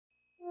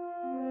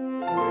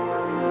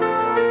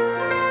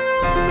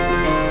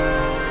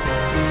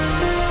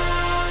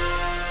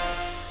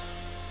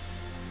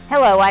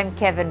Hello, I'm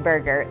Kevyn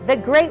Burger. The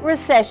Great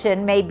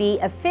Recession may be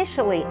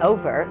officially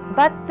over,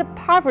 but the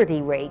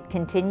poverty rate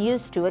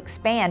continues to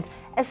expand,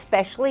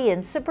 especially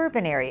in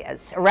suburban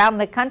areas around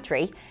the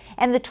country,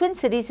 and the Twin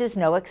Cities is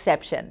no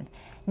exception.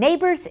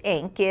 Neighbors,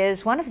 Inc.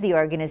 is one of the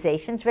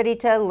organizations ready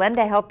to lend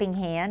a helping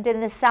hand in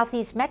the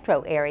Southeast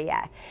Metro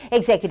area.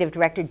 Executive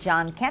Director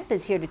John Kemp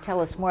is here to tell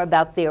us more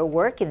about their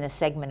work in this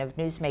segment of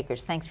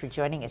Newsmakers. Thanks for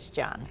joining us,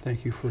 John.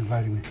 Thank you for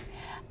inviting me.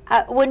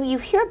 When you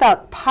hear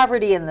about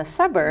poverty in the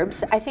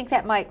suburbs, I think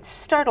that might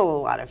startle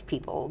a lot of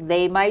people.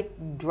 They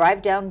might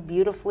drive down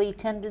beautifully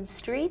tended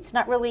streets,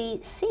 not really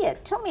see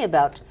it. Tell me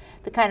about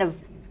the kind of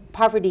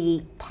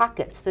poverty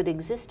pockets that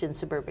exist in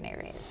suburban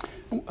areas.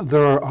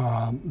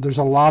 There's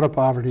a lot of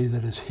poverty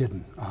that is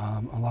hidden.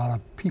 A lot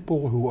of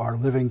people who are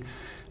living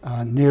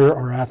near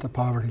or at the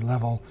poverty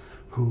level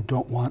who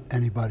don't want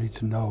anybody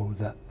to know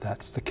that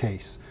that's the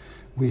case.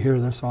 We hear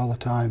this all the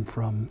time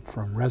from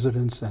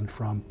residents and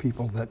from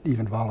people that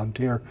even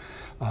volunteer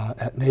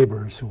at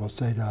Neighbors who will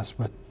say to us,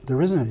 but there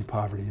isn't any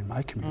poverty in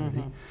my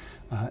community.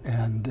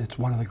 And it's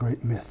one of the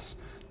great myths.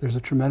 There's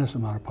a tremendous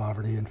amount of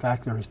poverty. In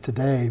fact, there is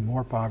today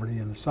more poverty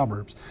in the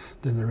suburbs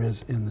than there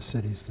is in the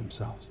cities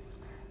themselves.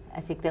 I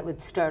think that would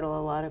startle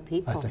a lot of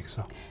people. I think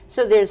so.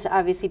 So there's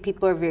obviously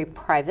people are very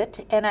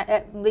private, and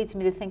it leads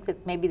me to think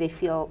that maybe they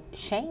feel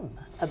shame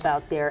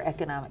about their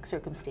economic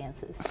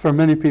circumstances. For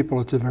many people,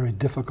 it's a very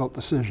difficult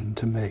decision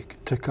to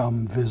make, to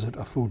come visit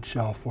a food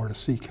shelf or to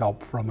seek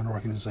help from an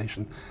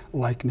organization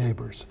like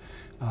Neighbors.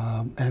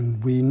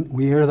 And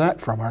we hear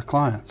that from our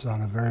clients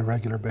on a very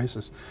regular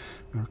basis.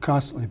 We're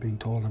constantly being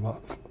told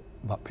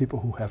about people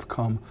who have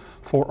come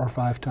 4 or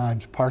 5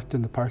 times, parked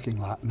in the parking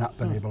lot, not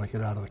been able to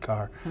get out of the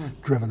car,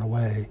 driven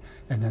away,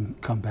 and then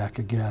come back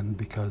again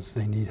because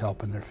they need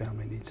help and their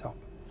family needs help.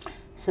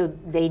 So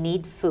they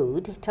need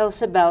food. Tell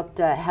us about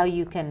how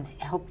you can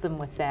help them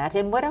with that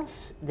and what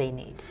else they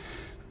need.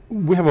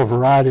 We have a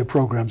variety of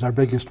programs. Our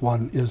biggest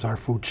one is our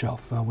food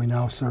shelf. We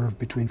now serve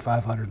between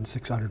 500 and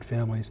 600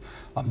 families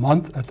a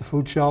month at the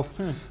food shelf.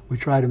 We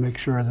try to make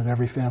sure that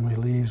every family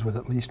leaves with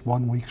at least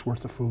 1 week's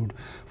worth of food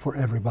for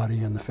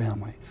everybody in the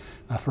family.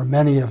 For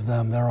many of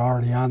them, they're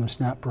already on the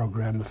SNAP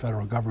program, the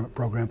federal government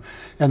program,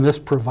 and this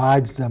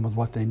provides them with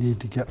what they need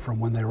to get from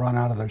when they run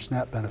out of their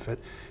SNAP benefit.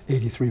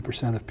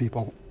 83% of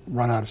people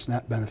run out of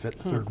SNAP benefit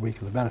the third week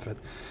of the benefit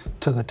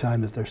to the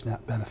time that their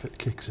SNAP benefit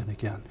kicks in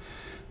again.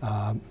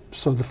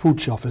 So the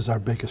food shelf is our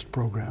biggest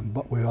program,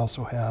 but we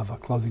also have a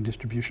clothing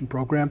distribution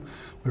program.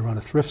 We run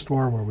a thrift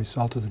store where we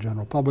sell to the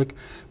general public,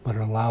 but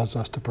it allows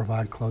us to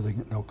provide clothing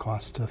at no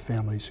cost to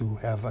families who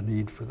have a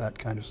need for that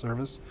kind of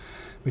service.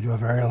 We do a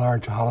very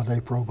large holiday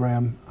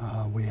program.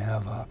 We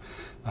have a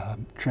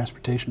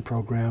transportation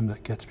program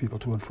that gets people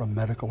to and from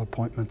medical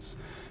appointments.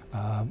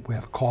 We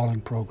have a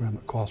calling program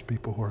that calls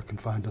people who are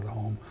confined to the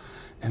home.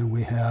 And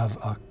we have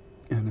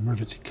an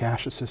emergency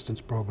cash assistance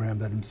program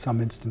that in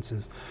some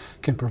instances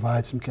can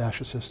provide some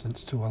cash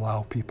assistance to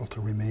allow people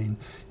to remain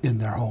in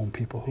their home,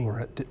 people who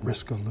are at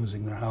risk of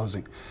losing their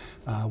housing.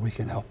 We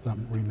can help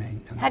them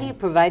remain in How do you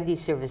provide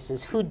these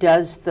services? Who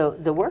does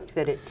the work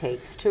that it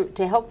takes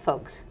to help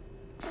folks?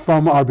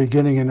 From our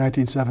beginning in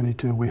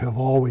 1972, we have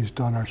always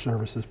done our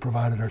services,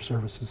 provided our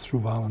services through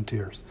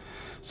volunteers.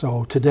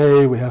 So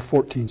today we have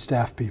 14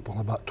 staff people,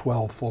 about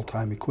 12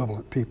 full-time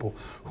equivalent people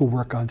who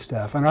work on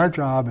staff. And our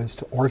job is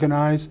to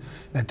organize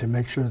and to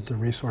make sure that the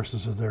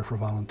resources are there for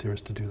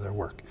volunteers to do their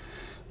work.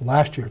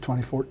 Last year,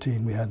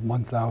 2014, we had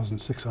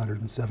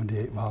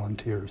 1,678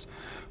 volunteers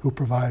who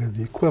provided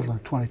the equivalent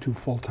of 22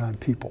 full-time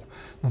people.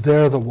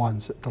 They're the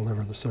ones that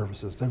deliver the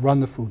services. They run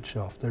the food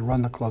shelf, they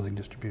run the clothing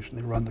distribution,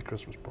 they run the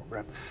Christmas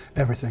program.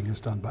 Everything is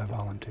done by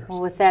volunteers.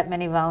 Well, with that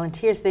many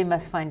volunteers, they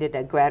must find it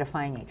a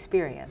gratifying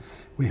experience.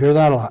 We hear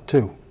that a lot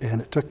too, and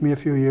it took me a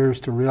few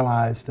years to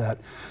realize that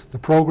the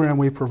program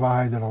we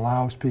provide that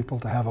allows people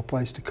to have a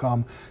place to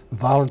come,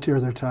 volunteer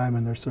their time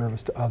and their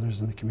service to others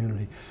in the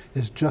community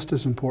is just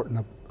as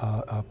important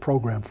a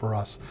program for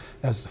us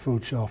as the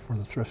food shelf or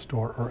the thrift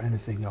store or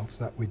anything else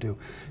that we do.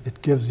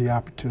 It gives the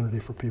opportunity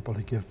for people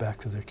to give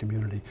back to their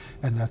community,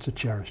 and that's a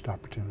cherished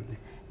opportunity.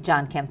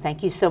 John Kemp,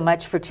 thank you so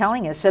much for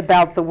telling us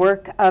about the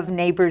work of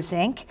Neighbors,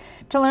 Inc.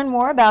 To learn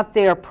more about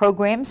their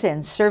programs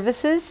and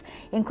services,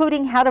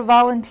 including how to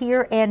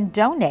volunteer and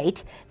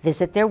donate,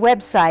 visit their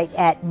website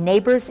at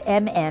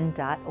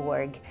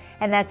neighborsmn.org.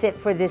 And that's it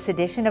for this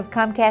edition of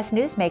Comcast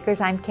Newsmakers.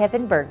 I'm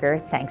Kevyn Burger.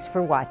 Thanks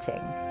for watching.